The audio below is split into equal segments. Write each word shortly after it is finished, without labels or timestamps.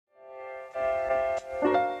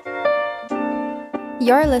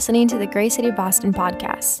You're listening to the Grace City Boston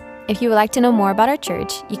podcast. If you would like to know more about our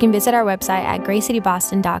church, you can visit our website at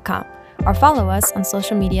gracecityboston.com or follow us on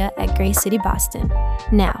social media at Grace City Boston.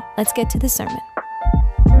 Now, let's get to the sermon.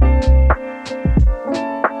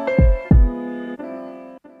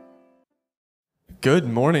 Good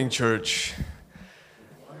morning, church.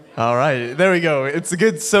 All right, there we go.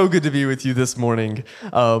 It's so good to be with you this morning.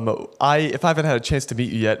 If I haven't had a chance to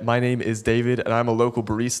meet you yet, my name is David, and I'm a local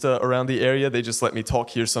barista around the area. They just let me talk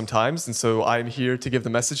here sometimes, and so I'm here to give the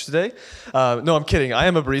message today. No, I'm kidding. I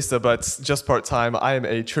am a barista, but just part-time. I am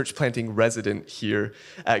a church planting resident here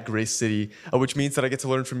at Grace City, which means that I get to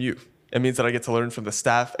learn from you. It means that I get to learn from the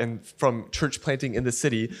staff and from church planting in the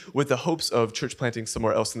city with the hopes of church planting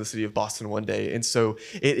somewhere else in the city of Boston one day. And so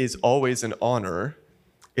it is always an honor.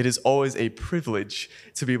 It is always a privilege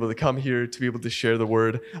to be able to come here, to be able to share the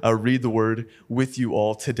word, read the word with you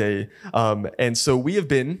all today. And so we have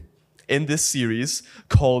been in this series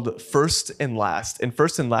called First and Last. And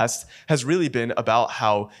First and Last has really been about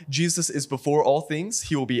how Jesus is before all things,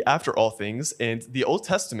 he will be after all things, and the Old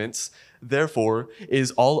Testament, therefore,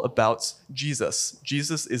 is all about Jesus.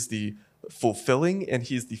 Jesus is the fulfilling, and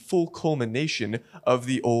he is the full culmination of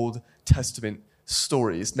the Old Testament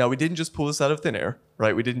stories. Now, we didn't just pull this out of thin air,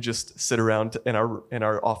 right? We didn't just sit around in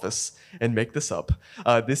our office and make this up.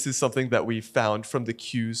 This is something that we found from the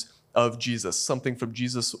cues of Jesus, something from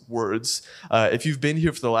Jesus' words. If you've been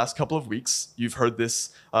here for the last couple of weeks, you've heard this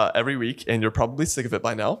every week, and you're probably sick of it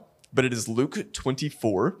by now, but it is Luke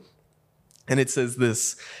 24, and it says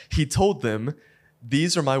this: "He told them,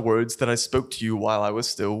 'These are my words that I spoke to you while I was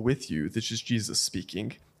still with you.'" This is Jesus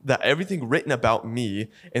speaking. "That everything written about me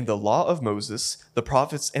in the law of Moses, the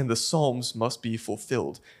prophets, and the Psalms must be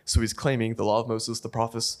fulfilled." So he's claiming the law of Moses, the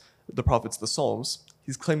prophets, the Psalms.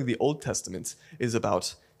 He's claiming the Old Testament is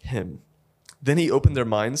about him. Then he opened their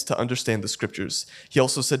minds to understand the scriptures. He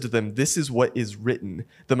also said to them, "This is what is written.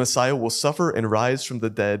 The Messiah will suffer and rise from the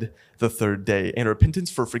dead the third day, and repentance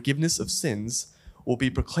for forgiveness of sins will be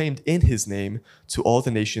proclaimed in his name to all the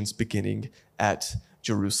nations, beginning at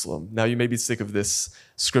Jerusalem." Now, you may be sick of this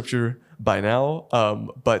scripture by now,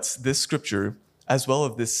 but this scripture, as well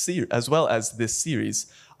as this series,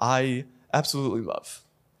 I absolutely love.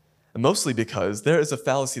 And mostly because there is a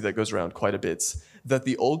fallacy that goes around quite a bit, that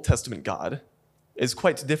the Old Testament God is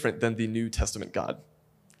quite different than the New Testament God.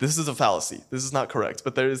 This is a fallacy. This is not correct.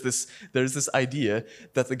 But there is this idea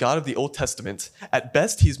that the God of the Old Testament, at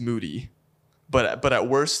best, he's moody, but at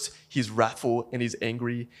worst, he's wrathful and he's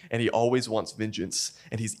angry and he always wants vengeance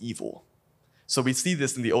and he's evil. So we see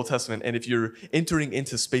this in the Old Testament, and if you're entering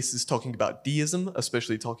into spaces talking about deism,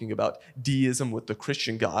 especially talking about deism with the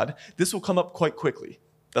Christian God, this will come up quite quickly.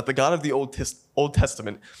 That the God of the Old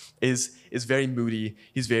Testament is very moody,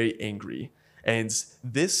 he's very angry. And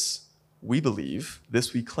this, we believe,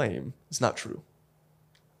 this we claim, is not true.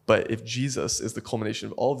 But if Jesus is the culmination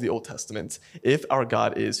of all of the Old Testament, if our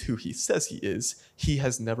God is who he says he is, he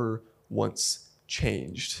has never once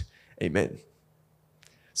changed. Amen.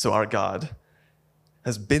 So our God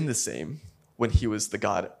has been the same when he was the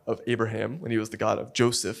God of Abraham, when he was the God of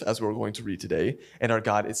Joseph, as we're going to read today, and our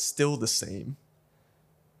God is still the same.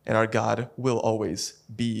 And our God will always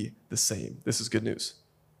be the same. This is good news,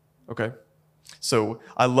 okay? So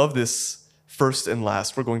I love this first and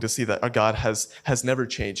last. We're going to see that our God has never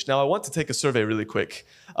changed. Now, I want to take a survey really quick.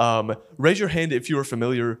 Raise your hand if you are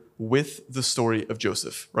familiar with the story of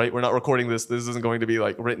Joseph, right? We're not recording this. This isn't going to be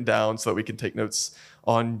like written down so that we can take notes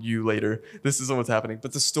on you later. This isn't what's happening.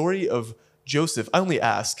 But the story of Joseph, I only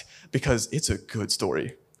ask because it's a good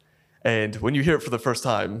story. And when you hear it for the first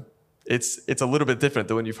time, it's a little bit different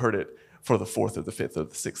than when you've heard it for the fourth or the fifth or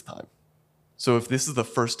the sixth time. So if this is the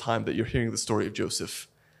first time that you're hearing the story of Joseph,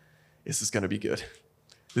 this is going to be good.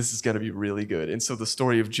 This is going to be really good. And so the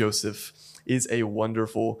story of Joseph is a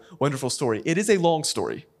wonderful, wonderful story. It is a long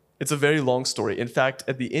story. It's a very long story. In fact,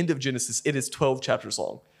 at the end of Genesis, it is 12 chapters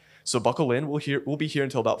long. So buckle in. We'll be here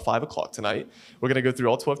until about 5 o'clock tonight. We're going to go through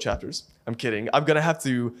all 12 chapters. I'm kidding. I'm going to have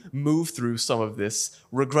to move through some of this.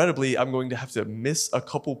 Regrettably, I'm going to have to miss a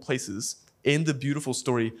couple places in the beautiful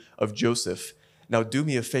story of Joseph. Now, do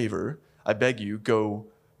me a favor. I beg you, go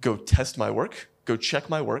test my work. Go check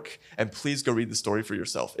my work. And please go read the story for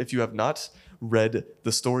yourself. If you have not read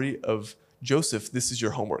the story of Joseph, this is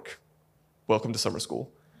your homework. Welcome to summer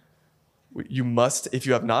school. You must, if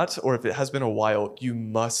you have not, or if it has been a while, you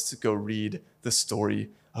must go read the story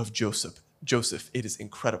of Joseph. It is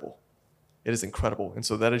incredible. It is incredible. And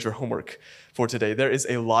so that is your homework for today. There is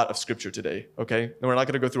a lot of scripture today, okay? And we're not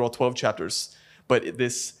going to go through all 12 chapters, but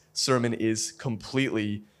this sermon is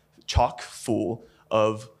completely chock full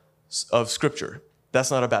of scripture. That's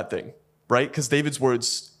not a bad thing. right? Because David's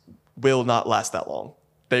words will not last that long.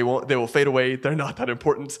 They will fade away. They're not that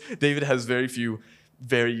important. David has very few,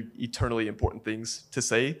 very eternally important things to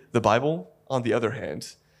say. The Bible, on the other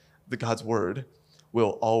hand, God's word,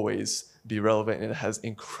 will always be relevant, and it has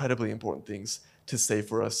incredibly important things to say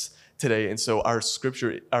for us today. And so our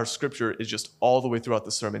scripture is just all the way throughout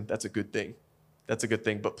the sermon. That's a good thing. That's a good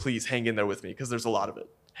thing. But please hang in there with me, because there's a lot of it.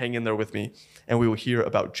 Hang in there with me, and we will hear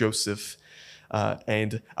about Joseph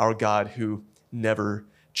and our God who never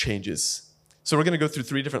changes. So we're going to go through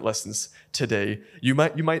 3 different lessons today. You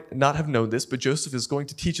might not have known this, but Joseph is going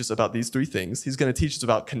to teach us about these 3 things. He's going to teach us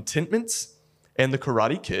about contentment and the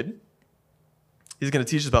Karate Kid. He's going to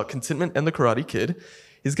teach us about contentment and the Karate Kid.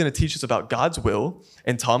 He's going to teach us about God's will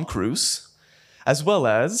and Tom Cruise, as well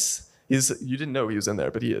as you didn't know he was in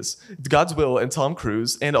there, but he is. God's will and Tom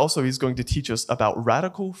Cruise, and also he's going to teach us about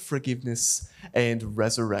radical forgiveness and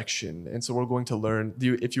resurrection. And so we're going to learn,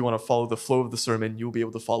 if you want to follow the flow of the sermon, you'll be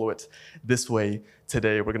able to follow it this way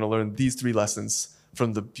today. We're going to learn these 3 lessons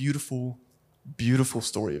from the beautiful, beautiful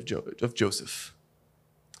story of Joseph.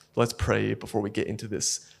 Let's pray before we get into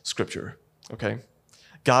this scripture, okay?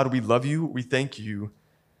 God, we love you. We thank you.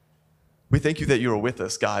 We thank you that you are with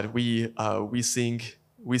us, God. We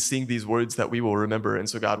sing these words that we will remember. And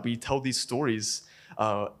so, God, we tell these stories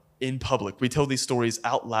in public. We tell these stories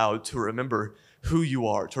out loud to remember who you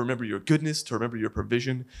are, to remember your goodness, to remember your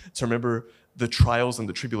provision, to remember the trials and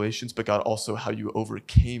the tribulations, but God, also how you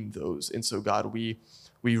overcame those. And so, God, we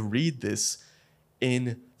read this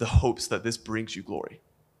in the hopes that this brings you glory.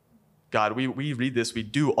 God, we read this, we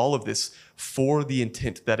do all of this for the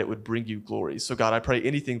intent that it would bring you glory. So God, I pray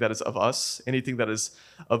anything that is of us, anything that is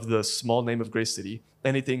of the small name of Grace City,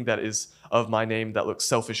 anything that is of my name that looks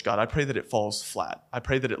selfish, God, I pray that it falls flat. I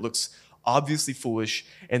pray that it looks obviously foolish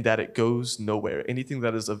and that it goes nowhere. Anything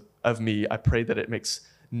that is of me, I pray that it makes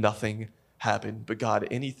nothing happen. But God,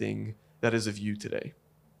 anything that is of you today,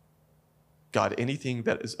 God, anything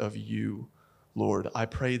that is of you, Lord, I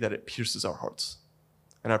pray that it pierces our hearts.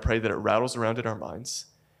 And I pray that it rattles around in our minds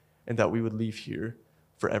and that we would leave here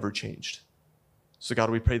forever changed. So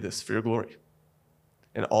God, we pray this for your glory.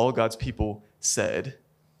 And all God's people said,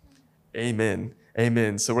 amen,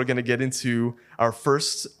 amen. So we're going to get into our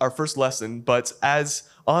first lesson. But as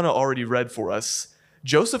Anna already read for us,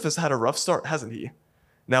 Joseph has had a rough start, hasn't he?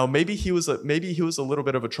 Now, maybe he was a little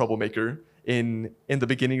bit of a troublemaker in the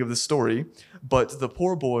beginning of the story, but the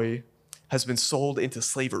poor boy has been sold into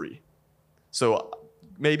slavery. So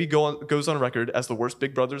maybe goes on record as the worst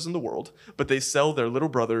big brothers in the world, but they sell their little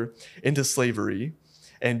brother into slavery,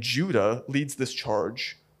 and Judah leads this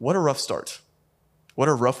charge. What a rough start. What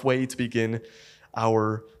a rough way to begin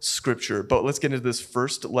our scripture. But let's get into this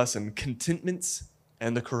first lesson, contentment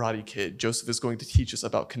and the Karate Kid. Joseph is going to teach us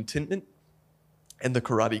about contentment and the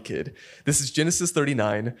Karate Kid. This is Genesis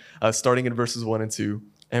 39, starting in verses 1 and 2,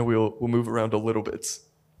 and we'll move around a little bit.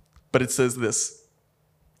 But it says this.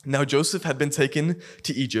 Now Joseph had been taken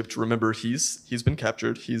to Egypt. Remember, he's been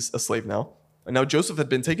captured. He's a slave now. And now Joseph had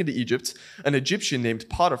been taken to Egypt. An Egyptian named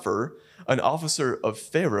Potiphar, an officer of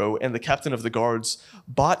Pharaoh and the captain of the guards,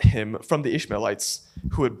 bought him from the Ishmaelites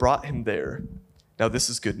who had brought him there. Now this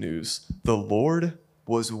is good news. The Lord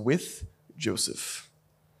was with Joseph,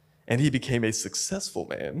 and he became a successful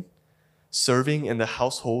man, serving in the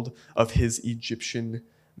household of his Egyptian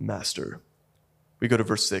master. We go to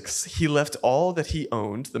verse 6. He left all that he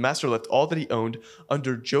owned. The master left all that he owned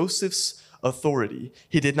under Joseph's authority.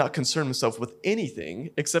 He did not concern himself with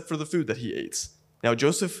anything except for the food that he ate. Now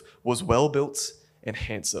Joseph was well-built and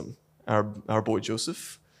handsome. Our boy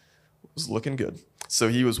Joseph was looking good. So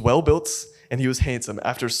he was well-built and he was handsome.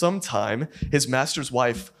 After some time, his master's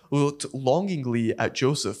wife looked longingly at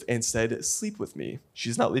Joseph and said, "Sleep with me."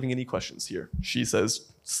 She's not leaving any questions here. She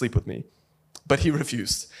says, "Sleep with me." But he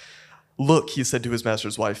refused. "Look," he said to his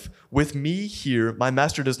master's wife, "with me here, my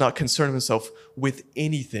master does not concern himself with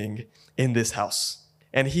anything in this house,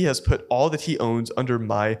 and he has put all that he owns under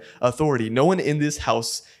my authority. No one in this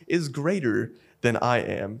house is greater than I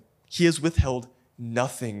am. He has withheld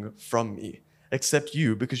nothing from me except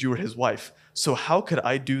you, because you are his wife. So how could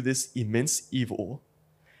I do this immense evil,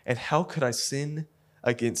 and how could I sin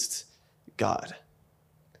against God?"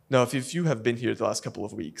 Now, if you have been here the last couple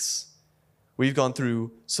of weeks, we've gone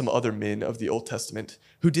through some other men of the Old Testament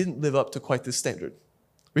who didn't live up to quite this standard.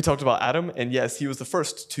 We talked about Adam, and yes, he was the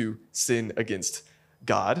first to sin against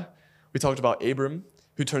God. We talked about Abram,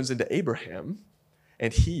 who turns into Abraham,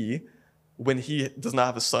 and when he does not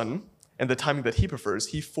have a son, and the timing that he prefers,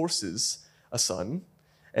 he forces a son,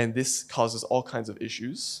 and this causes all kinds of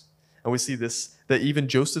issues. And we see this, that even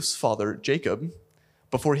Joseph's father, Jacob,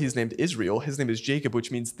 before he's named Israel, his name is Jacob,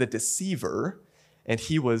 which means the deceiver, and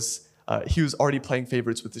he was already playing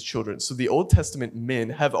favorites with his children. So the Old Testament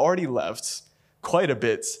men have already left quite a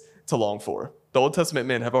bit to long for. The Old Testament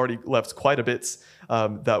men have already left quite a bit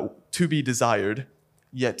that to be desired,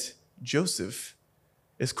 yet Joseph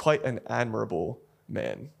is quite an admirable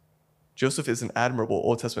man. Joseph is an admirable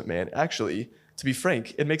Old Testament man. Actually, to be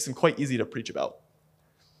frank, it makes him quite easy to preach about,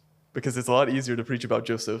 because it's a lot easier to preach about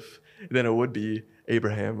Joseph than it would be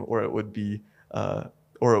Abraham or it would be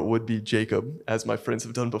Jacob, as my friends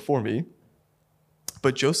have done before me.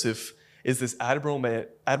 But Joseph is this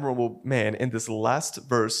admirable man. In this last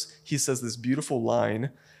verse, he says this beautiful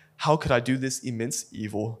line, "How could I do this immense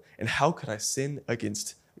evil, and how could I sin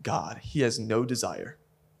against God?" He has no desire.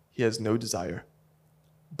 He has no desire.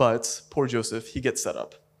 But poor Joseph, he gets set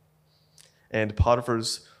up. And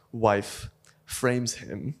Potiphar's wife frames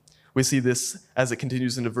him. We see this as it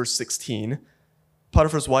continues into verse 16.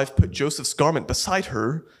 Potiphar's wife put Joseph's garment beside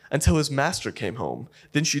her until his master came home.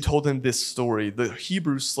 Then she told him this story: "The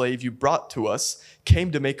Hebrew slave you brought to us came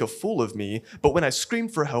to make a fool of me, but when I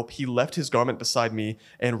screamed for help, he left his garment beside me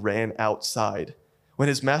and ran outside." When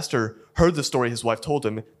his master heard the story his wife told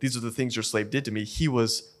him, "These are the things your slave did to me," he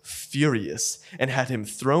was furious and had him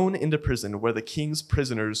thrown into prison where the king's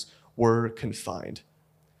prisoners were confined.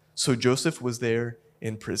 So Joseph was there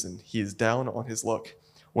in prison. He is down on his luck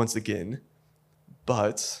once again.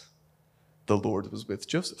 But the Lord was with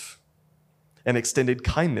Joseph and extended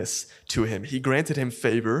kindness to him. He granted him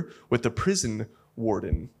favor with the prison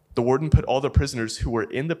warden. The warden put all the prisoners who were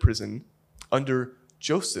in the prison under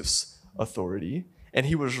Joseph's authority, and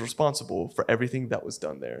he was responsible for everything that was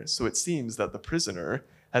done there. So it seems that the prisoner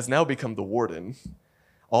has now become the warden,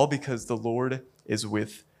 all because the Lord is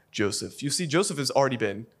with Joseph. You see, Joseph has already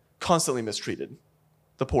been constantly mistreated.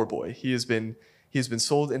 The poor boy. He has been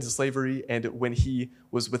sold into slavery, and when he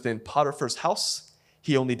was within Potiphar's house,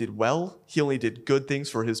 he only did well. He only did good things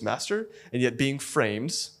for his master, and yet being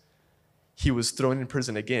framed, he was thrown in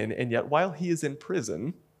prison again. And yet while he is in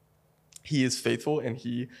prison, he is faithful and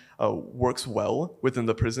he works well within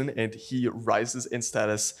the prison, and he rises in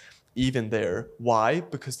status even there. Why?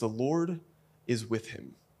 Because the Lord is with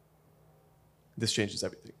him. This changes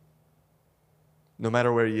everything. No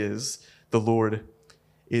matter where he is, the Lord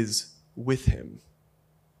is with him.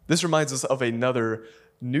 This reminds us of another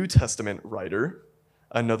New Testament writer,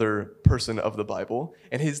 another person of the Bible,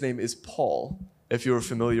 and his name is Paul. If you're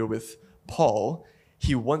familiar with Paul,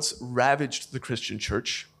 he once ravaged the Christian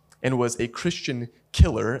church and was a Christian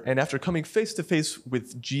killer, and after coming face to face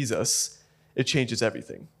with Jesus, it changes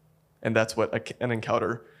everything. And that's what an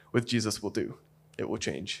encounter with Jesus will do. It will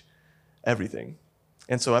change everything.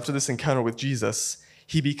 And so after this encounter with Jesus,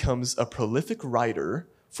 he becomes a prolific writer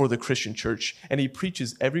for the Christian church, and he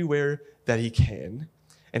preaches everywhere that he can,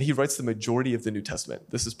 and he writes the majority of the New Testament.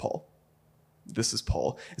 This is Paul.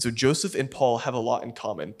 And so Joseph and Paul have a lot in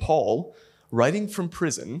common. Paul, writing from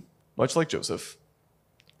prison, much like Joseph,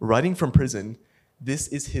 writing from prison, this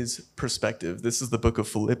is his perspective. This is the book of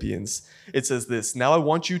Philippians. It says this: "Now I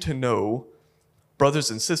want you to know, brothers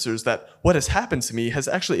and sisters, that what has happened to me has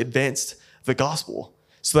actually advanced the gospel,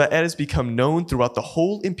 so that it has become known throughout the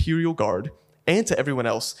whole imperial guard and to everyone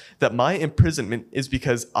else that my imprisonment is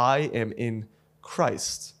because I am in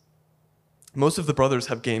Christ. Most of the brothers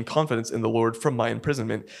have gained confidence in the Lord from my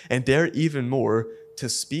imprisonment and dare even more to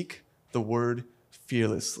speak the word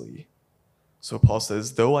fearlessly." So Paul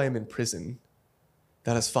says, though I am in prison,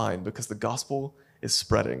 that is fine because the gospel is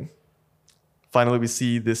spreading. Finally, we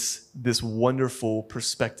see this wonderful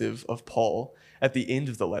perspective of Paul at the end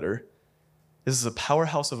of the letter. This is a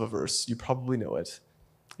powerhouse of a verse. You probably know it.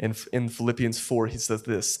 In Philippians 4, he says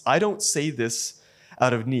this: "I don't say this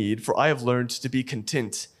out of need, for I have learned to be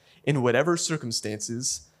content in whatever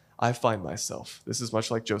circumstances I find myself." This is much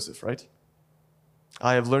like Joseph, right?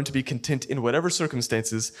 "I have learned to be content in whatever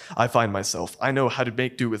circumstances I find myself. I know how to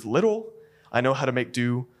make do with little. I know how to make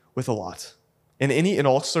do with a lot. In any and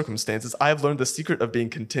all circumstances, I have learned the secret of being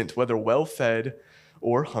content, whether well-fed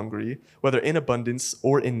or hungry, whether in abundance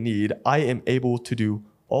or in need. I am able to do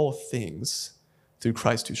all things through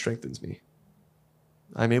Christ who strengthens me."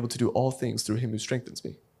 I'm able to do all things through him who strengthens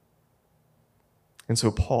me. And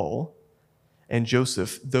so Paul and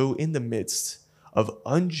Joseph, though in the midst of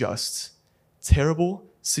unjust, terrible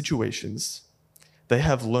situations, they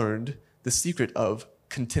have learned the secret of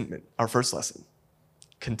contentment. Our first lesson,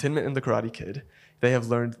 contentment in the Karate Kid. They have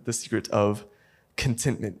learned the secret of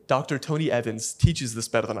contentment. Dr. Tony Evans teaches this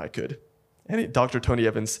better than I could. And Dr. Tony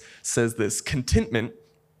Evans says this: "Contentment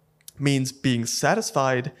means being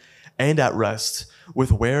satisfied and at rest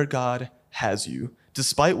with where God has you,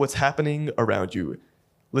 despite what's happening around you.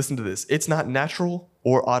 listen to this, it's not natural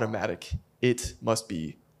or automatic. It must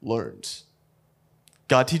be learned.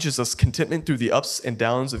 God teaches us contentment through the ups and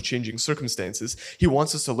downs of changing circumstances. He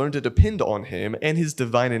wants us to learn to depend on him and his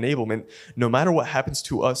divine enablement, no matter what happens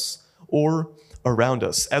to us or around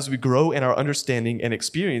us. As we grow in our understanding and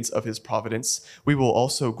experience of his providence, we will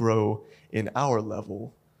also grow in our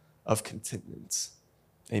level of contentment.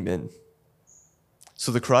 Amen.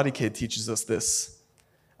 So the Karate Kid teaches us this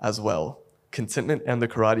as well. Contentment and the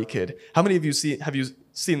Karate Kid. How many of you have you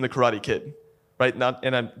seen the Karate Kid? Right?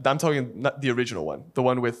 I'm talking not the original one, the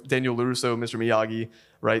one with Daniel LaRusso, Mr. Miyagi,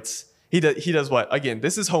 right? He does what? Again,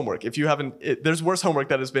 this is homework. If you haven't, there's worse homework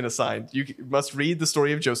that has been assigned. You must read the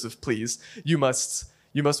story of Joseph, please. You must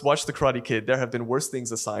watch the Karate Kid. There have been worse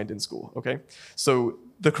things assigned in school, okay? So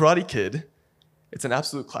the Karate Kid, it's an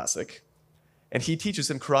absolute classic. And he teaches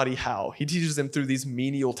him karate how? He teaches him through these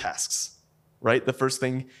menial tasks, right? The first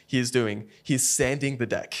thing he is doing, he's sanding the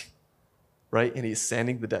deck. Right? And he's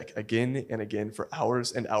sanding the deck again and again for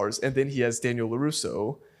hours and hours. And then he has Daniel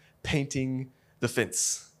LaRusso painting the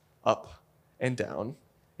fence up and down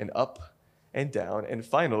and up and down. And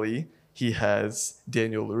finally, he has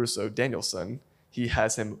Daniel LaRusso, Danielson. He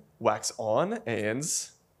has him wax on and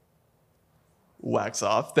wax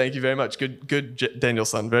off. Thank you very much. Good,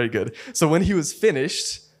 Danielson. Very good. So when he was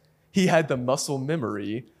finished, he had the muscle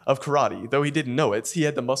memory of karate. Though he didn't know it, he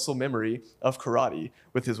had the muscle memory of karate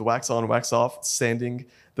with his wax on, wax off, sanding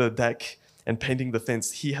the deck, and painting the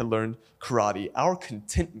fence. He had learned karate. Our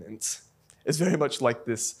contentment is very much like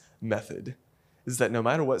this method, is that no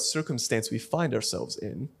matter what circumstance we find ourselves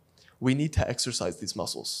in, we need to exercise these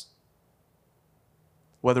muscles.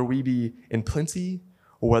 Whether we be in plenty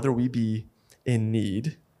or whether we be in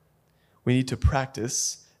need, we need to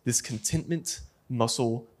practice this contentment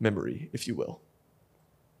muscle memory, if you will.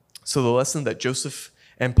 So the lesson that Joseph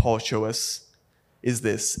and Paul show us is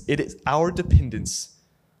this. It is our dependence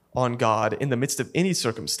on God in the midst of any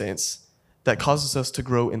circumstance that causes us to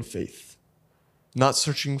grow in faith, not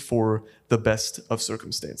searching for the best of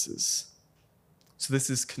circumstances. So this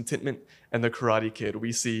is contentment and the Karate Kid.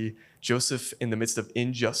 We see Joseph in the midst of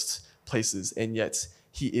unjust places, and yet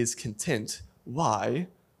he is content. Why?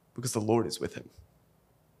 Because the Lord is with him.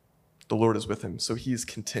 The Lord is with him, so he is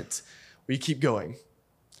content. We keep going.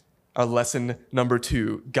 Our lesson number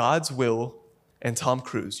 2, God's will and Tom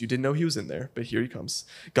Cruise. You didn't know he was in there, but here he comes.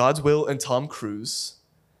 God's will and Tom Cruise.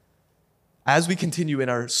 As we continue in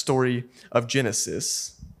our story of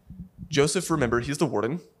Genesis, Joseph, remember, he's the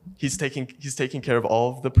warden. He's taking care of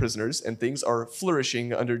all of the prisoners, and things are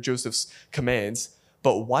flourishing under Joseph's commands.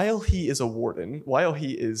 But while he is a warden, while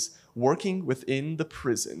he is working within the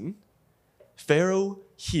prison, Pharaoh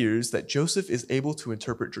hears that Joseph is able to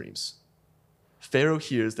interpret dreams. Pharaoh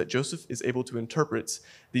hears that Joseph is able to interpret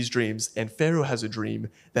these dreams, and Pharaoh has a dream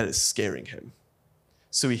that is scaring him.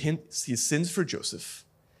 So he sends for Joseph,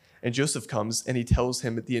 and Joseph comes and he tells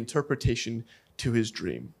him the interpretation to his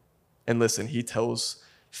dream. And listen, he tells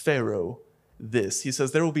Pharaoh this. He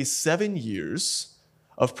says, there will be 7 years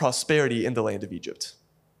of prosperity in the land of Egypt.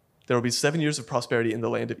 There will be 7 years of prosperity in the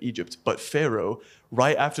land of Egypt. But Pharaoh,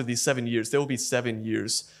 right after these 7 years, there will be 7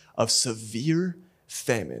 years of severe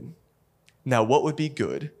famine. Now, what would be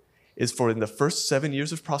good is for in the first 7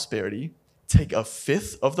 years of prosperity, take a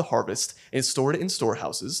fifth of the harvest and store it in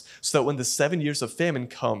storehouses so that when the 7 years of famine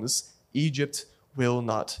comes, Egypt will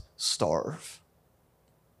not starve.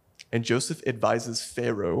 And Joseph advises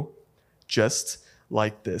Pharaoh just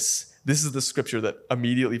like this. This is the scripture that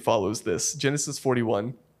immediately follows this. Genesis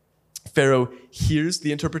 41. Pharaoh hears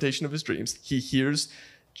the interpretation of his dreams. He hears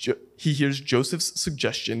Joseph's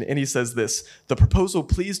suggestion, and he says this, the proposal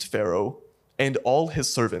pleased Pharaoh and all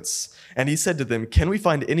his servants. And he said to them, can we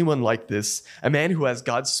find anyone like this, a man who has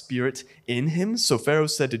God's spirit in him? So Pharaoh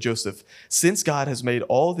said to Joseph, since God has made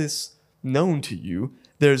all this known to you,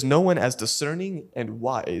 there is no one as discerning and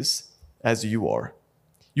wise as you are.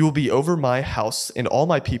 You will be over my house and all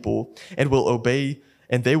my people, and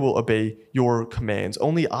they will obey your commands.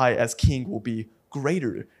 Only I, as king, will be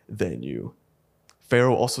greater than you.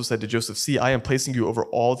 Pharaoh also said to Joseph, see, I am placing you over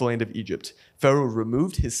all the land of Egypt. Pharaoh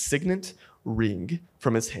removed his signet ring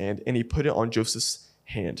from his hand, and he put it on Joseph's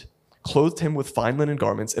hand, clothed him with fine linen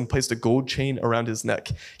garments, and placed a gold chain around his neck.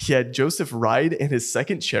 He had Joseph ride in his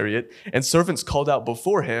second chariot, and servants called out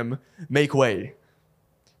before him, make way.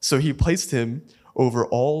 So he placed him over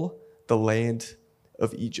all the land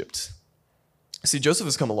of Egypt. See, Joseph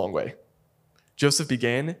has come a long way.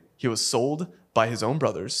 He was sold by his own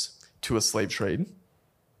brothers to a slave trade.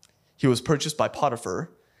 He was purchased by Potiphar,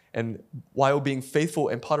 and while being faithful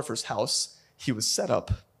in Potiphar's house, he was set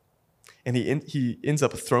up, and he ends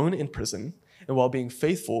up thrown in prison, And while being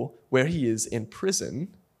faithful where he is in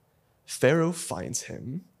prison, Pharaoh finds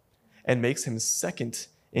him and makes him second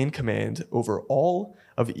in command over all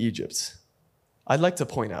of Egypt. I'd like to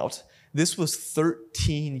point out, this was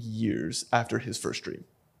 13 years after his first dream.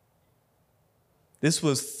 This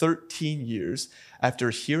was 13 years after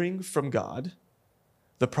hearing from God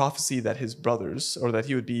the prophecy that his brothers, or that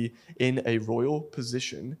he would be in a royal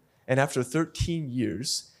position. And after 13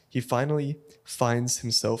 years, he finally finds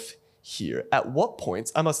himself here. At what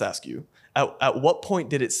point, I must ask you, at what point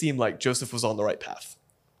did it seem like Joseph was on the right path?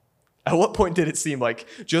 At what point did it seem like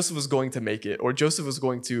Joseph was going to make it, or Joseph was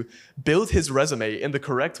going to build his resume in the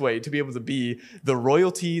correct way to be able to be the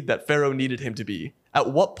royalty that Pharaoh needed him to be?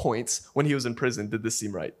 At what point when he was in prison did this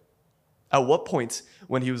seem right? At what point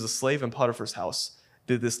when he was a slave in Potiphar's house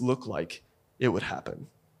did this look like it would happen?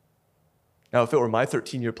 Now, if it were my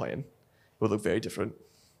 13-year plan, it would look very different.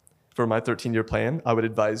 For my 13-year plan, I would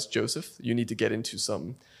advise Joseph, you need to get into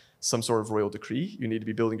some sort of royal decree. You need to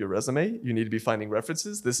be building your resume. You need to be finding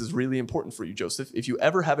references. This is really important for you, Joseph. If you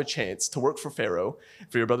ever have a chance to work for Pharaoh,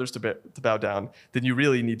 for your brothers to bow down, then you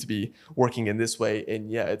really need to be working in this way. And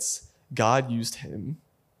yeah, God used him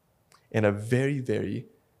in a very, very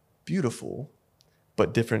beautiful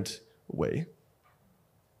but different way.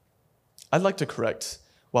 I'd like to correct,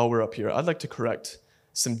 while we're up here, I'd like to correct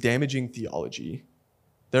some damaging theology.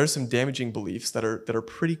 There are some damaging beliefs that are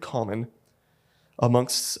pretty common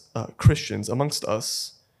amongst Christians, amongst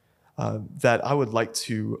us, that I would like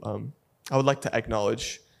to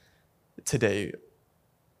acknowledge today.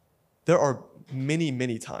 There are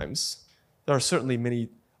many times, there are certainly many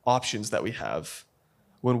options that we have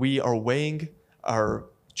when we are weighing our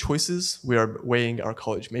choices, we are weighing our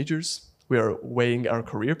college majors, we are weighing our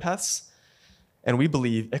career paths, and we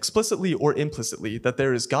believe explicitly or implicitly that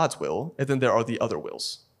there is God's will, and then there are the other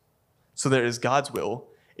wills. So there is God's will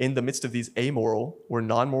in the midst of these amoral or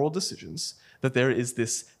non-moral decisions, that there is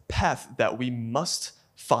this path that we must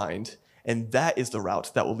find, and that is the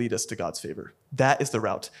route that will lead us to God's favor. That is the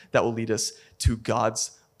route that will lead us to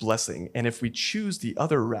God's blessing. And if we choose the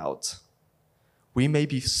other route, we may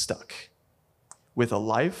be stuck with a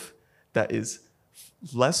life that is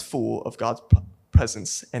less full of God's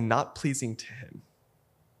presence and not pleasing to him.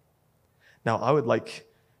 Now, I would like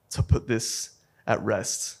to put this at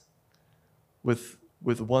rest with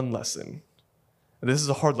one lesson. And this is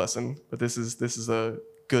a hard lesson, but this is a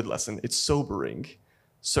good lesson. It's sobering,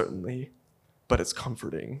 certainly, but it's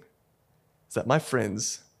comforting. It's that, my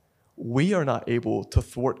friends, we are not able to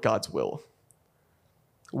thwart God's will.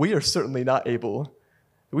 We are certainly not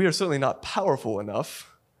powerful enough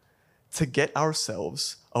to get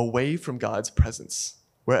ourselves away from God's presence.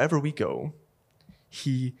 Wherever we go,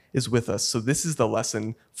 he is with us. So this is the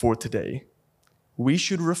lesson for today. We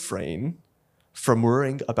should refrain from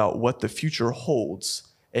worrying about what the future holds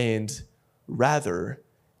and rather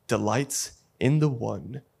delight in the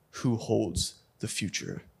one who holds the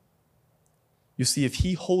future. You see, if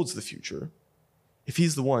he holds the future, if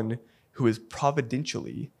he's the one who is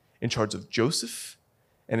providentially in charge of Joseph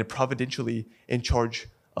and providentially in charge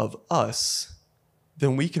of us,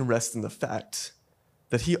 then we can rest in the fact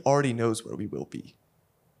that he already knows where we will be.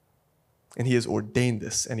 And he has ordained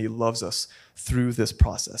this, and he loves us through this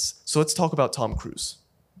process. So let's talk about Tom Cruise.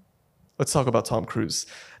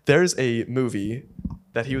 There's a movie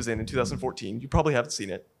that he was in 2014. You probably haven't seen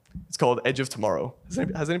it. It's called Edge of Tomorrow.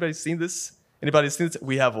 Has anybody seen this? Anybody seen it?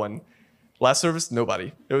 We have one. Last service,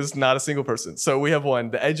 nobody. It was not a single person. So we have one,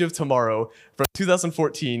 The Edge of Tomorrow from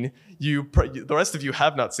 2014. The rest of you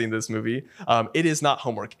have not seen this movie. It is not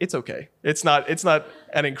homework. It's okay. It's not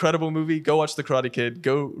an incredible movie. Go watch The Karate Kid.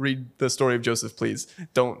 Go read the story of Joseph, please.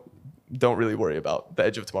 Don't really worry about The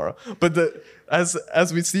Edge of Tomorrow. But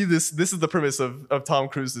as we see this is the premise of Tom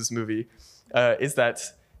Cruise's movie, is that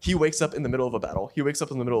he wakes up in the middle of a battle. He wakes up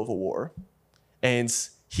in the middle of a war, and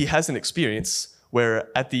he has an experience where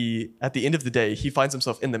at the end of the day, he finds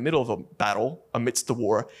himself in the middle of a battle amidst the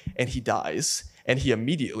war, and he dies, and he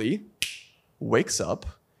immediately wakes up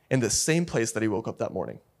in the same place that he woke up that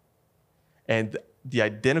morning. And the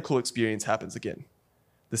identical experience happens again.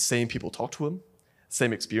 The same people talk to him,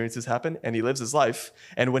 same experiences happen, and he lives his life.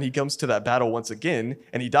 And when he comes to that battle once again,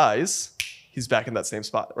 and he dies, he's back in that same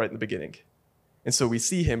spot right in the beginning. And so we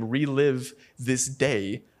see him relive this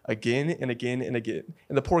day again and again and again.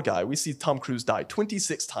 And the poor guy, we see Tom Cruise die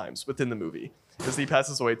 26 times within the movie, as he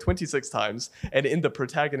passes away 26 times. And in the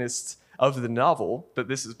protagonist of the novel that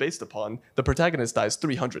this is based upon, the protagonist dies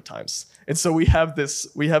 300 times. And so we have this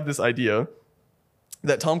idea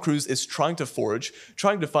that Tom Cruise is trying to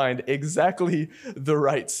find exactly the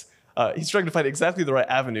right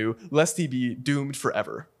avenue, lest he be doomed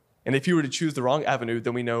forever. And if he were to choose the wrong avenue,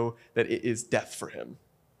 then we know that it is death for him.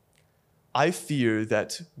 I fear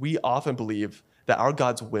that we often believe that our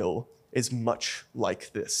God's will is much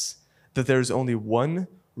like this, that there's only one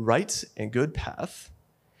right and good path,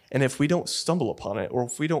 and if we don't stumble upon it, or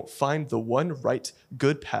if we don't find the one right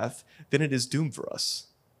good path, then it is doomed for us.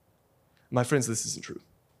 My friends, this isn't true.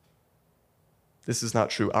 This is not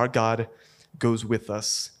true. Our God goes with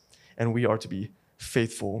us, and we are to be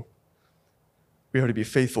faithful. We are to be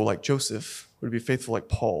faithful like Joseph. We're to be faithful like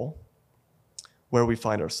Paul, where we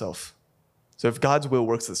find ourselves. So if God's will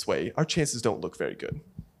works this way, our chances don't look very good.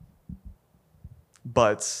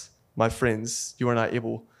 But, my friends, you are not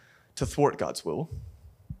able to thwart God's will.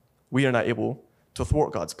 We are not able to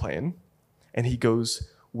thwart God's plan, and he goes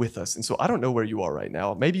with us. And so I don't know where you are right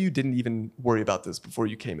now. Maybe you didn't even worry about this before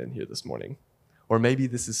you came in here this morning. Or maybe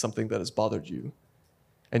this is something that has bothered you,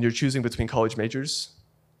 and you're choosing between college majors,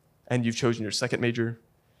 and you've chosen your second major,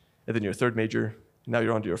 and then your third major, and now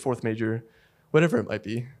you're on to your fourth major, whatever it might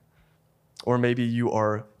be. Or maybe you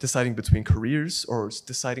are deciding between careers, or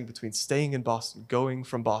deciding between staying in Boston, going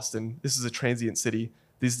from Boston. This is a transient city.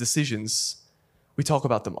 These decisions, we talk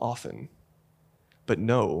about them often. But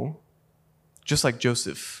know, just like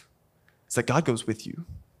Joseph, it's that God goes with you.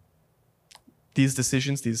 These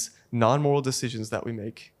decisions, these non-moral decisions that we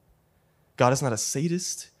make, God is not a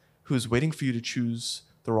sadist who is waiting for you to choose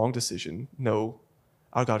the wrong decision. No,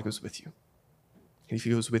 our God goes with you. And he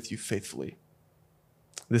goes with you faithfully.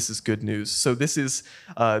 This is good news. So this is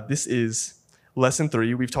lesson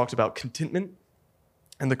 3. We've talked about contentment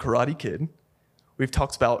and the Karate Kid. We've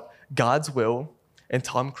talked about God's will and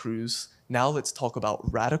Tom Cruise. Now let's talk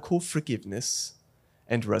about radical forgiveness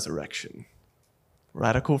and resurrection.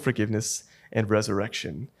 Radical forgiveness and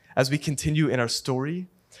resurrection. As we continue in our story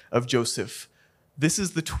of Joseph, this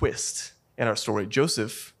is the twist in our story.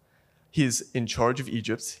 Joseph, he is in charge of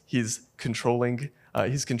Egypt. He's controlling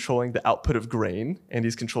the output of grain, and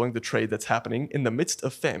he's controlling the trade that's happening in the midst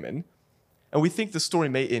of famine. And we think the story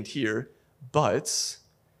may end here, but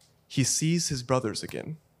he sees his brothers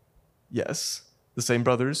again. Yes, the same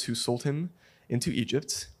brothers who sold him into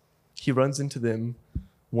Egypt. He runs into them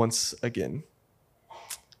once again.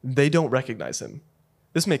 They don't recognize him.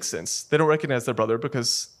 This makes sense. They don't recognize their brother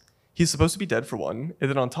because he's supposed to be dead for one, and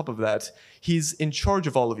then on top of that, he's in charge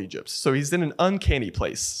of all of Egypt. So he's in an uncanny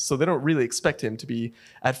place. So they don't really expect him to be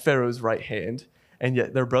at Pharaoh's right hand, and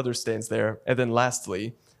yet their brother stands there. And then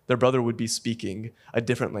lastly, their brother would be speaking a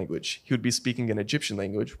different language. He would be speaking an Egyptian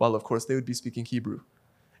language, while of course they would be speaking Hebrew.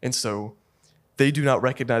 And so they do not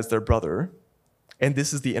recognize their brother, and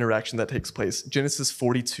this is the interaction that takes place. Genesis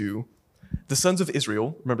 42, the sons of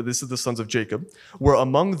Israel, remember this is the sons of Jacob, were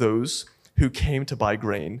among those who came to buy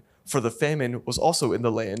grain, for the famine was also in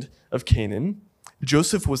the land of Canaan.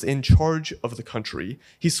 Joseph was in charge of the country.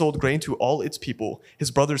 He sold grain to all its people. His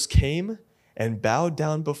brothers came and bowed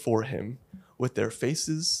down before him with their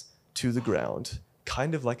faces to the ground,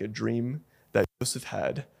 kind of like a dream that Joseph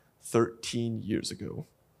had 13 years ago.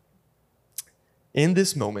 In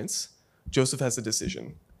this moment, Joseph has a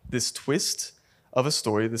decision. This twist of a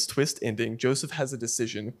story, this twist ending, Joseph has a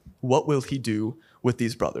decision. What will he do with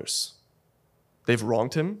these brothers? They've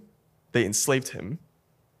wronged him, they enslaved him,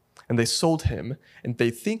 and they sold him, and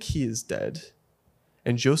they think he is dead.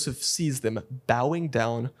 And Joseph sees them bowing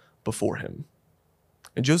down before him.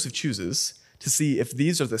 And Joseph chooses to see if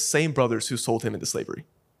these are the same brothers who sold him into slavery.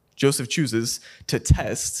 Joseph chooses to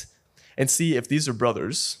test and see if these are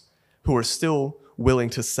brothers who are still willing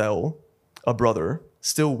to sell a brother,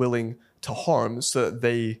 still willing to harm so that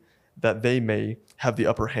they may have the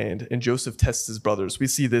upper hand. And Joseph tests his brothers. We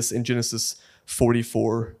see this in Genesis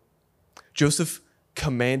 44. Joseph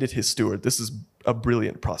commanded his steward. This is a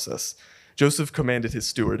brilliant process. Joseph commanded his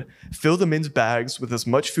steward, fill the men's bags with as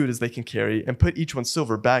much food as they can carry, and put each one's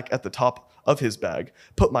silver back at the top of his bag.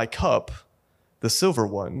 Put my cup, the silver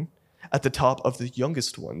one, at the top of the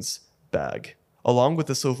youngest one's bag, along with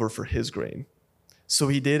the silver for his grain. So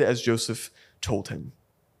he did as Joseph told him.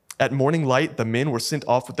 At morning light, the men were sent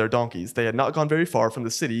off with their donkeys. They had not gone very far from the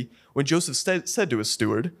city when Joseph said to his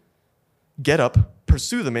steward, get up,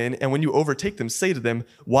 pursue the men, and when you overtake them, say to them,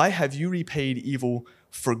 why have you repaid evil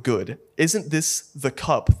for good? Isn't this the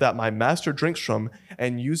cup that my master drinks from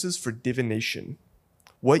and uses for divination?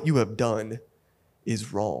 What you have done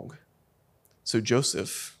is wrong. So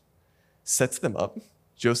Joseph sets them up.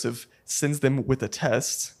 Joseph sends them with a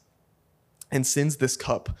test and sends this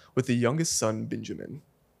cup with the youngest son, Benjamin.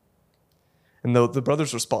 And the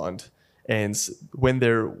brothers respond, and when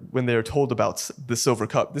they're told about the silver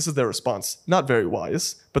cup, this is their response. Not very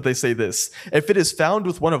wise, but they say this: if it is found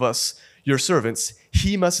with one of us, your servants,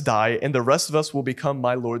 he must die, and the rest of us will become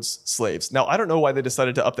my Lord's slaves. Now, I don't know why they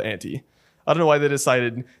decided to up the ante. I don't know why they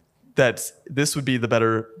decided that this would be the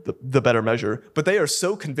better measure, but they are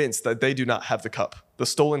so convinced that they do not have the cup, the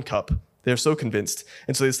stolen cup. They are so convinced.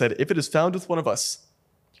 And so they said, if it is found with one of us,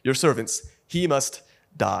 your servants, he must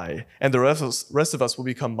die, and the rest of us will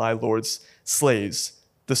become my Lord's slaves.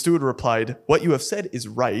 The steward replied, what you have said is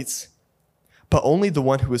right, but only the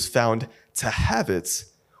one who is found to have it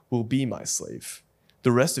will be my slave.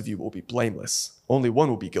 The rest of you will be blameless. Only one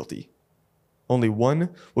will be guilty. Only one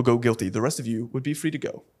will go guilty. The rest of you would be free to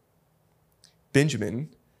go. Benjamin,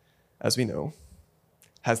 as we know,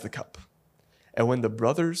 has the cup. And when the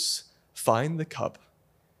brothers find the cup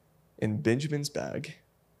in Benjamin's bag,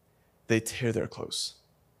 they tear their clothes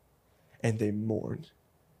and they mourn.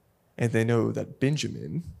 And they know that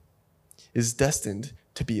Benjamin is destined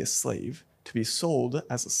to be a slave, to be sold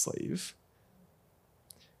as a slave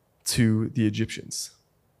to the Egyptians.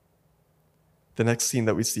 The next scene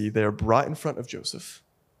that we see, they are brought in front of Joseph.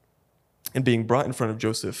 And being brought in front of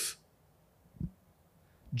Joseph,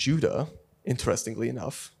 Judah, interestingly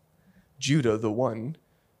enough, Judah, the one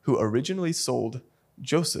who originally sold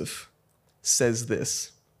Joseph, says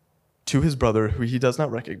this to his brother, who he does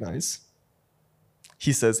not recognize.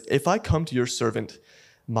 He says, if I come to your servant,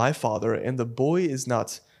 my father, and the boy is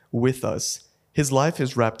not with us, his life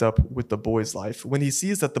is wrapped up with the boy's life. When he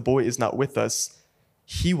sees that the boy is not with us,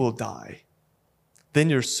 he will die. Then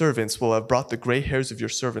your servants will have brought the gray hairs of your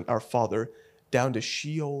servant, our father, down to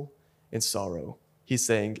Sheol in sorrow. He's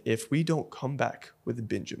saying, if we don't come back with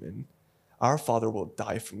Benjamin, our father will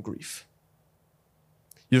die from grief.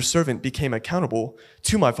 Your servant became accountable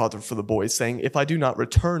to my father for the boy, saying, if I do not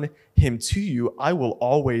return him to you, I will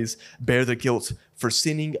always bear the guilt for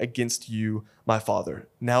sinning against you, my father.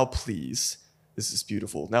 Now please, this is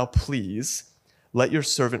beautiful. Now please, let your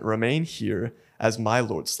servant remain here as my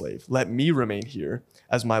Lord's slave. Let me remain here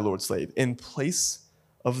as my Lord's slave in place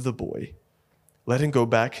of the boy. Let him go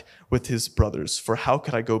back with his brothers, for how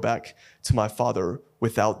could I go back to my father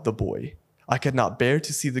without the boy? I could not bear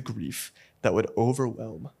to see the grief that would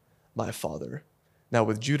overwhelm my father. Now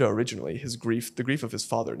with Judah originally, the grief of his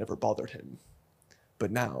father never bothered him. But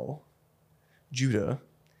now, Judah,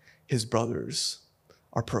 his brothers,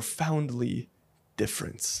 are profoundly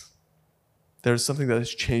different. There's something that has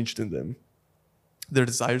changed in them. Their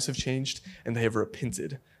desires have changed, and they have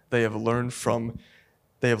repented. They have learned from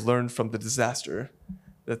the disaster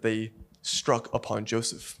that they struck upon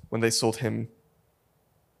Joseph when they sold him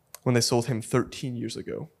 13 years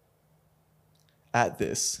ago. At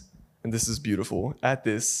this, and this is beautiful, at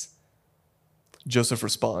this, Joseph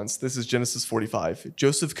responds. This is Genesis 45.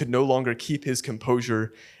 Joseph could no longer keep his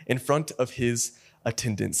composure in front of his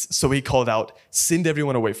attendants, so he called out, send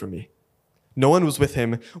everyone away from me. No one was with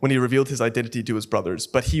him when he revealed his identity to his brothers,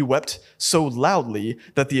 but he wept so loudly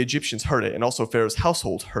that the Egyptians heard it, and also Pharaoh's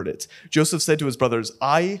household heard it. Joseph said to his brothers,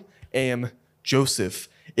 I am Joseph.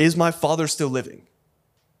 Is my father still living?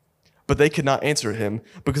 But they could not answer him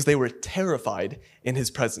because they were terrified in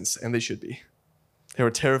his presence, and they should be. They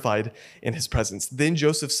were terrified in his presence. Then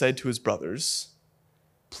Joseph said to his brothers,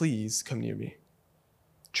 please come near me.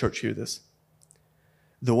 Church, hear this.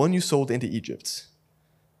 The one you sold into Egypt,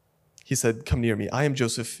 he said, come near me. I am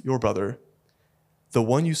Joseph, your brother, the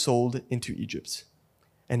one you sold into Egypt.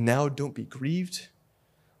 And now don't be grieved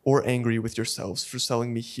or angry with yourselves for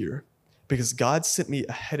selling me here, because God sent me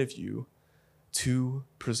ahead of you to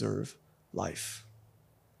preserve life.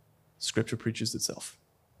 Scripture preaches itself.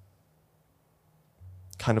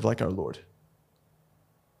 Kind of like our Lord.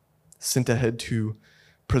 Sent ahead to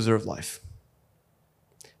preserve life.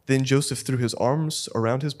 Then Joseph threw his arms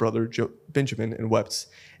around his brother Benjamin and wept,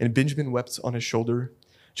 and Benjamin wept on his shoulder.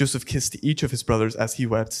 Joseph kissed each of his brothers as he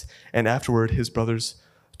wept, and afterward his brothers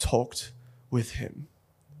talked with him.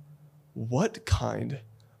 What kind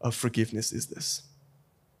of forgiveness is this?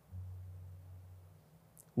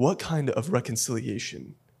 What kind of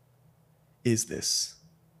reconciliation is this?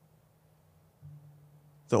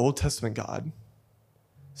 The Old Testament God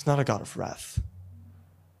is not a God of wrath,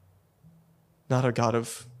 not a God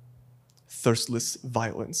of thirstless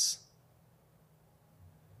violence,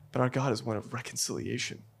 but our God is one of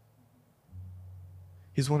reconciliation.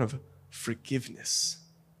 He's one of forgiveness.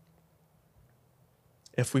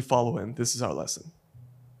 If we follow him, this is our lesson.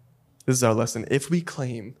 This is our lesson. If we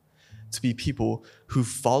claim to be people who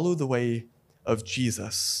follow the way of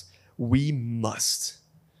Jesus, we must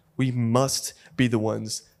be the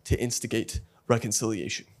ones to instigate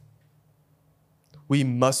reconciliation. We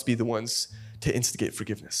must be the ones to instigate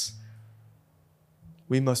forgiveness.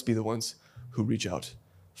 We must be the ones who reach out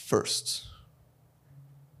first.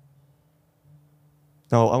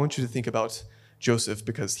 Now, I want you to think about Joseph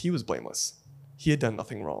because he was blameless. He had done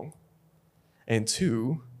nothing wrong. And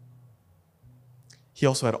two, he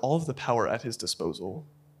also had all of the power at his disposal,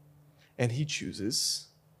 and he chooses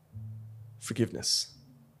forgiveness.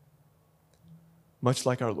 Much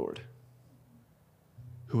like our Lord,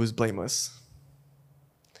 who was blameless,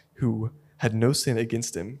 who had no sin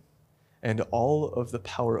against him, and all of the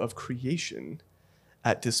power of creation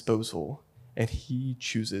at disposal, and he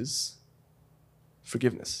chooses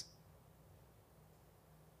forgiveness.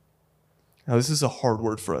 Now, this is a hard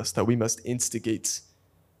word for us that we must instigate.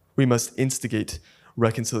 We must instigate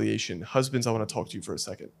reconciliation. Husbands, I want to talk to you for a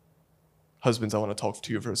second. Husbands, I want to talk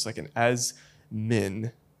to you for a second. As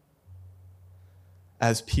men,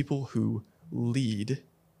 as people who lead,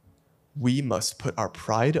 we must put our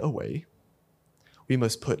pride away. We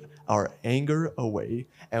must put our anger away,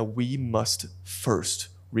 and we must first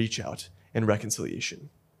reach out in reconciliation.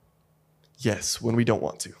 Yes, when we don't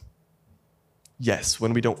want to. Yes,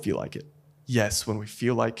 when we don't feel like it. Yes, when we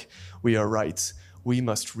feel like we are right, we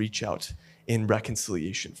must reach out in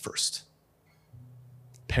reconciliation first.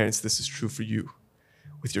 Parents, this is true for you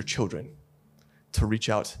with your children, to reach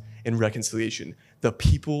out in reconciliation. The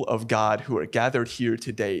people of God who are gathered here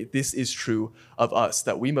today, this is true of us,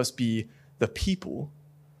 that we must be the people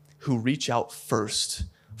who reach out first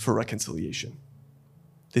for reconciliation.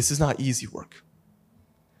 This is not easy work.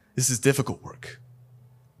 This is difficult work,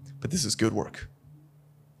 but this is good work.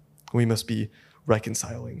 We must be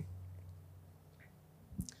reconciling.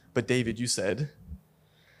 But David, you said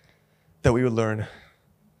that we would learn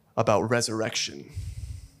about resurrection,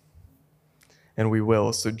 and we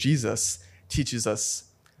will. So Jesus teaches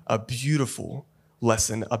us a beautiful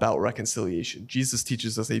lesson about reconciliation. Jesus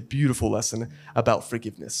teaches us a beautiful lesson about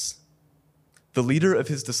forgiveness. The leader of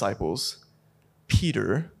his disciples,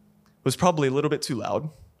 Peter, was probably a little bit too loud,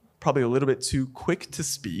 probably a little bit too quick to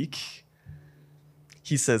speak.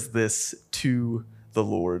 He says this to the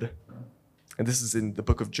Lord, and this is in the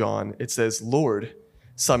book of John. It says, "Lord,"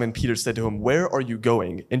 Simon Peter said to him, "Where are you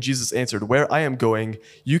going?" And Jesus answered, "Where I am going,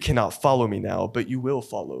 you cannot follow me now, but you will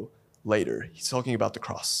follow later." He's talking about the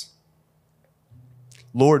cross.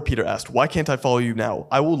 "Lord," Peter asked, "why can't I follow you now?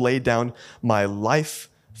 I will lay down my life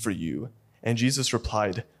for you." And Jesus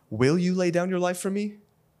replied, "Will you lay down your life for me?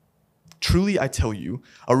 Truly, I tell you,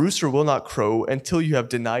 a rooster will not crow until you have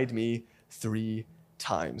denied me 3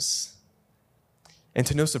 times. And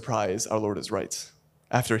to no surprise, our Lord is right.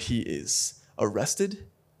 After he is arrested,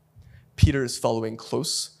 Peter is following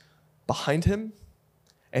close behind him,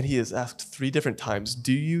 and he is asked 3 different times,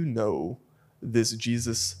 "Do you know this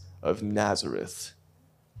Jesus of Nazareth?"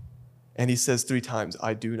 And he says 3 times,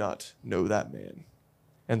 "I do not know that man."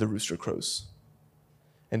 And the rooster crows.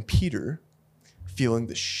 And Peter, feeling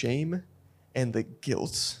the shame and the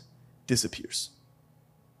guilt, disappears.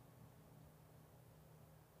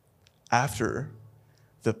 After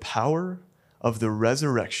the power of the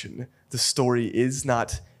resurrection, the story is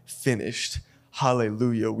not finished.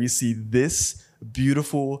 Hallelujah. We see this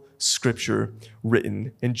beautiful scripture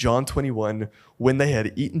written in John 21. When they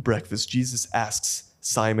had eaten breakfast, Jesus asks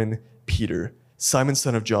Simon Peter, "Simon,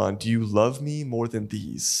 son of John, do you love me more than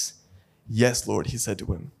these?" "Yes, Lord," he said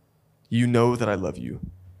to him. "You know that I love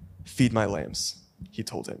you. Feed my lambs," he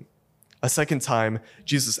told him. A second time,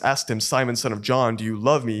 Jesus asked him, "Simon, son of John, do you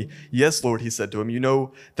love me?" "Yes, Lord," he said to him. "You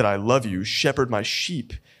know that I love you. Shepherd my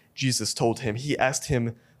sheep," Jesus told him. He asked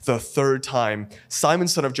him the 3rd time, "Simon,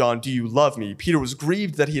 son of John, do you love me?" Peter was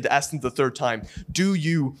grieved that he had asked him the 3rd time, "Do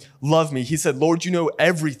you love me?" He said, "Lord, you know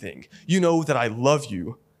everything. You know that I love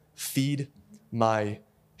you. Feed my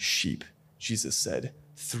sheep," Jesus said.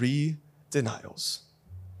 3 denials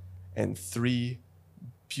and 3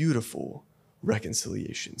 beautiful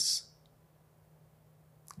reconciliations.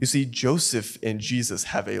 You see, Joseph and Jesus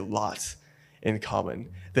have a lot in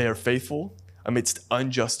common. They are faithful amidst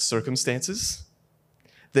unjust circumstances.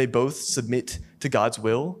 They both submit to God's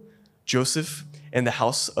will. Joseph in the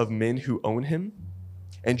house of men who own him,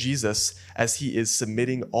 and Jesus as he is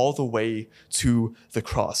submitting all the way to the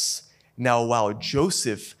cross. Now, while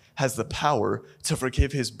Joseph has the power to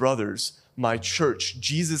forgive his brothers, my church,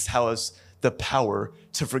 Jesus has the power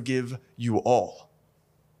to forgive you all.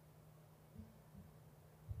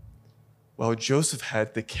 While Joseph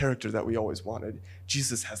had the character that we always wanted,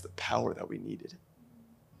 Jesus has the power that we needed.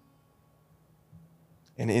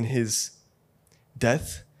 And in his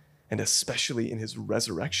death, and especially in his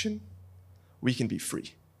resurrection, we can be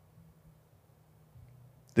free.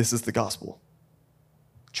 This is the gospel.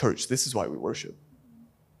 Church, this is why we worship.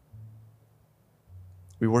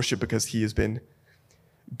 We worship because he has been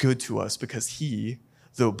good to us, because he,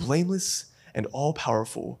 though blameless and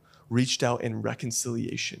all-powerful, reached out in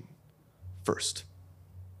reconciliation first.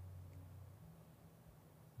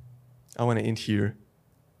 I want to end here,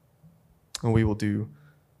 and we will do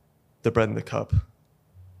the bread and the cup.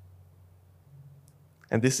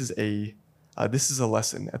 And this is a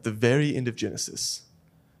lesson at the very end of Genesis.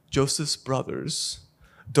 Joseph's brothers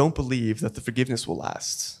don't believe that the forgiveness will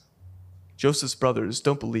last. Joseph's brothers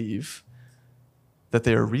don't believe that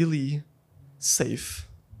they are really safe.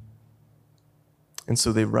 And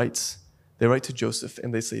so they write to Joseph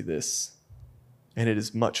and they say this, and it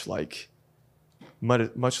is much like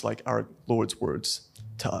our Lord's words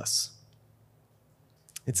to us.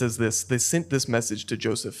 It says this: they sent this message to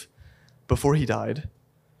Joseph before he died.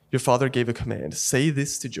 Your father gave a command. Say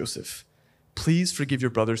this to Joseph: please forgive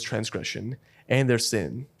your brother's transgression and their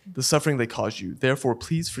sin, the suffering they caused you. Therefore,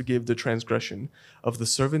 please forgive the transgression of the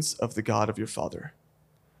servants of the God of your father.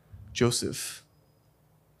 Joseph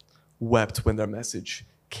wept when their message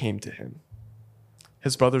came to him.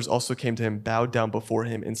 His brothers also came to him, bowed down before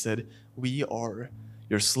him, and said, we are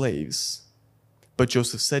your slaves. But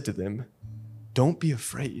Joseph said to them, don't be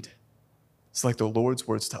afraid. It's like the Lord's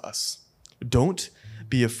words to us. Don't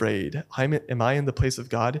be afraid. Am I in the place of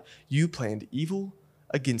God? You planned evil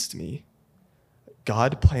against me.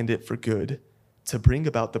 God planned it for good, to bring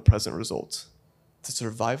about the present result, the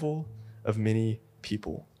survival of many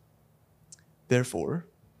people. Therefore,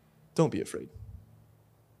 don't be afraid.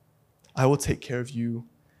 I will take care of you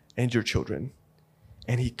and your children.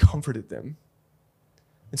 And he comforted them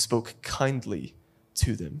and spoke kindly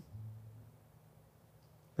to them.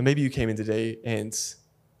 And maybe you came in today and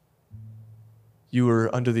you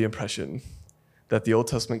were under the impression that the Old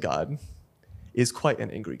Testament God is quite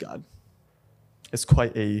an angry God. It's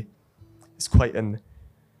quite an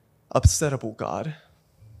upsettable God.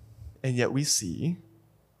 And yet we see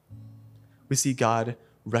God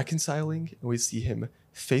reconciling, and we see him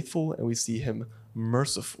faithful, and we see him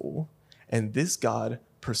merciful. And this God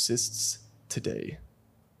persists today.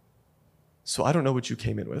 So I don't know what you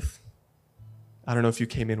came in with. I don't know if you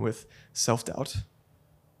came in with self-doubt.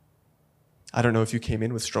 I don't know if you came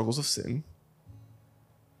in with struggles of sin.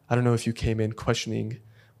 I don't know if you came in questioning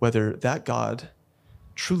whether that God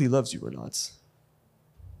truly loves you or not.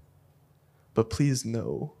 But please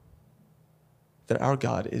know that our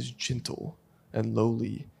God is gentle and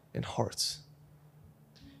lowly in heart.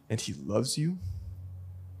 And he loves you,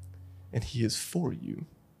 and he is for you.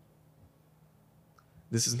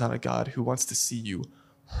 This is not a God who wants to see you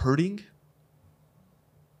hurting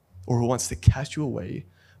or who wants to cast you away,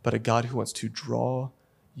 but a God who wants to draw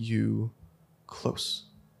you close.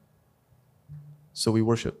 So we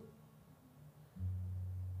worship.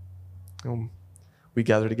 We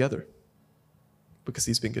gather together because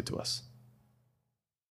he's been good to us.